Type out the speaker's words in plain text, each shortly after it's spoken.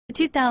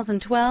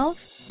2012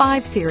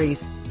 5 Series.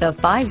 The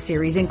 5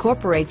 Series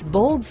incorporates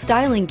bold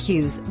styling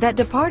cues that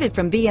departed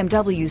from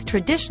BMW's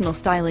traditional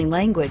styling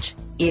language.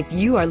 If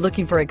you are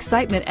looking for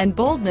excitement and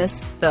boldness,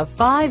 the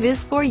 5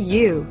 is for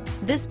you.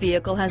 This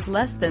vehicle has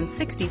less than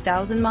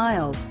 60,000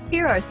 miles.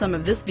 Here are some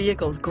of this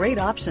vehicle's great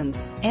options: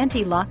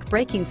 anti-lock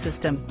braking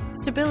system,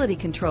 stability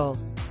control,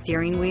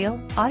 steering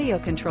wheel audio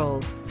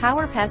controls,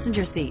 power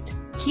passenger seat,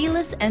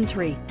 keyless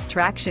entry,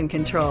 traction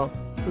control,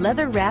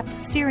 leather-wrapped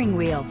steering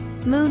wheel,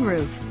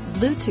 moonroof,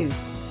 Bluetooth,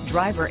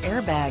 driver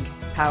airbag,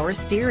 power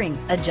steering,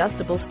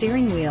 adjustable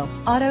steering wheel,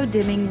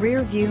 auto-dimming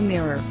rear view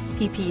mirror,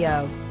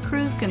 PPO,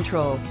 cruise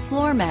control,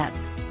 floor mats,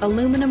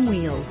 aluminum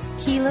wheels,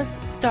 keyless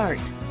start,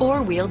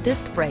 four-wheel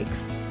disc brakes,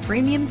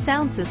 premium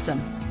sound system,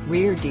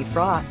 rear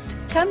defrost.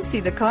 Come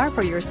see the car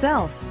for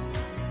yourself.